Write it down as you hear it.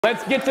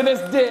Let's get to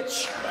this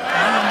ditch.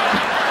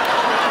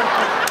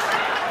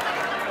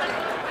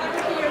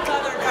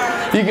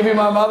 You can be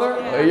my mother?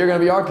 Yeah. You're gonna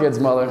be our kid's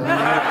mother.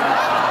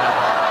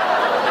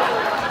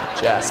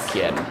 Just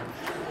kidding.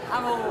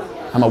 I'm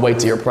gonna wait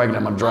till you're pregnant.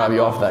 I'm gonna drive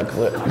you off that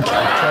cliff. I'm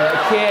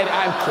kidding.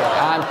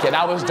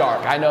 I was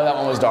dark. I know that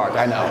one was dark.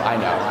 I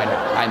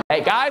know.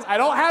 Hey guys, I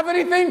don't have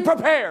anything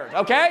prepared,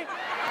 okay?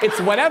 It's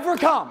whatever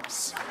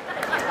comes.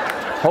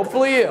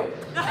 Hopefully you.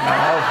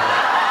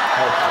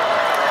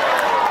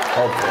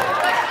 Hopefully.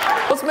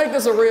 Let's make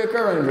this a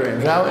reoccurring dream,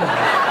 shall we?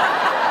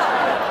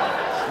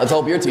 Let's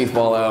hope your teeth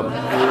fall out. I'm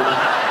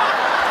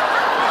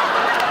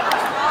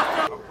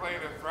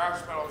playing a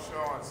thrash metal show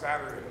on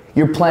Saturday.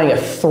 You're playing a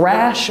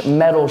thrash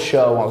metal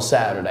show on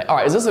Saturday. All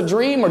right, is this a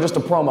dream or just a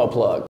promo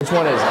plug? Which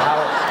one is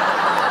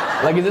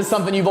it? Like, is this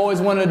something you've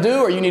always wanted to do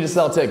or you need to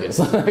sell tickets?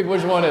 Like,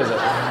 which one is it?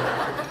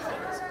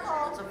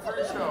 It's a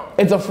free show.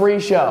 It's a free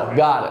show.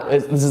 Got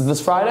it. Is this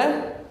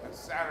Friday?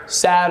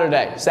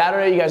 Saturday.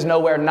 Saturday, you guys know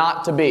where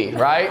not to be,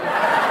 right?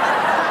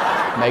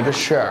 Make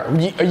sure. Are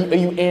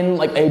you in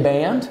like a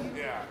band?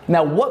 Yeah.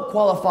 Now, what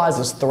qualifies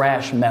as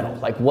thrash metal?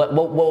 Like, what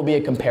would be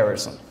a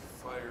comparison?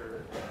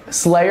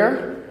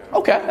 Slayer?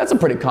 Okay, that's a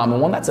pretty common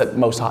one. That's at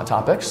most Hot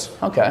Topics.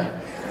 Okay.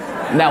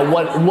 Now,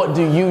 what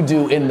do you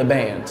do in the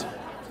band?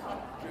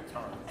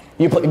 Guitar.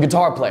 You play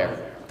guitar player.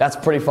 That's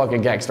pretty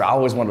fucking gangster. I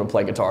always wanted to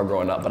play guitar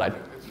growing up, but I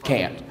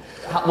can't.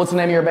 What's the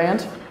name of your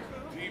band?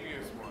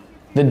 Devious One.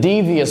 The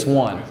Devious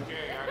One. It's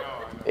gay,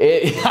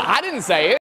 I know. I didn't say it.